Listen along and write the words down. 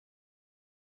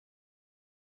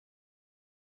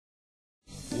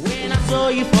saw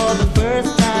you for the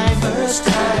first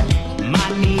time. My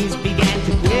knees began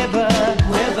to quiver,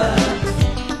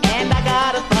 and I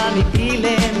got a funny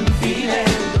feeling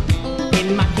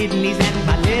in my kidneys and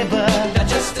my liver.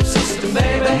 Digestive system,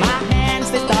 baby. My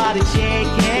hands, they started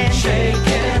shaking,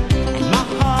 and my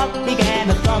heart began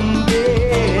to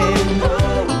thumping.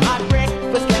 My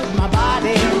breakfast left my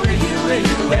body,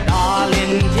 but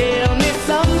darling, tell me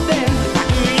something.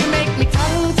 You make me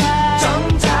tongue-tied,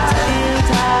 tongue-tied.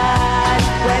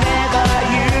 Whenever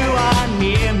you are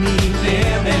near me.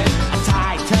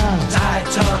 Tight tongue, Tight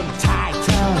tongue, tight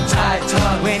tongue, tight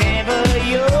tongue. whenever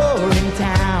you're in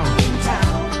town.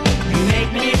 You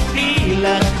make me feel a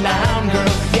clown,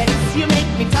 girl. Yes, you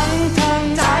make me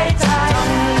tongue-tied,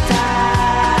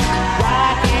 tongue-tied. Why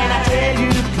can't I tell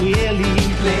you clearly?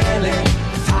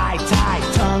 Tight,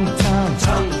 tongue-tied,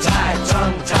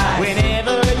 Tongue-tied.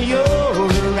 whenever you're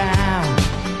around.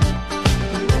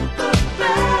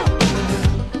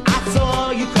 I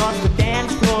saw you cross the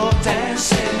dance floor,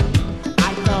 Dancing,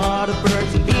 I thought of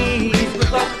birds and bees.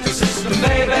 reproductive system,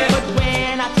 baby. But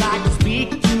when I tried to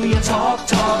speak to you, Talk,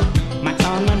 my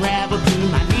tongue unraveled to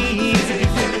my knees.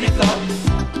 infinity thought,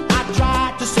 I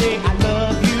tried to say I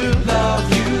love you,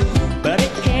 but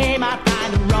it came out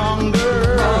kind of wrong,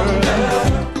 girl.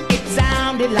 It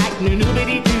sounded like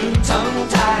nobody do.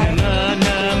 tongue-tied. Na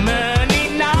na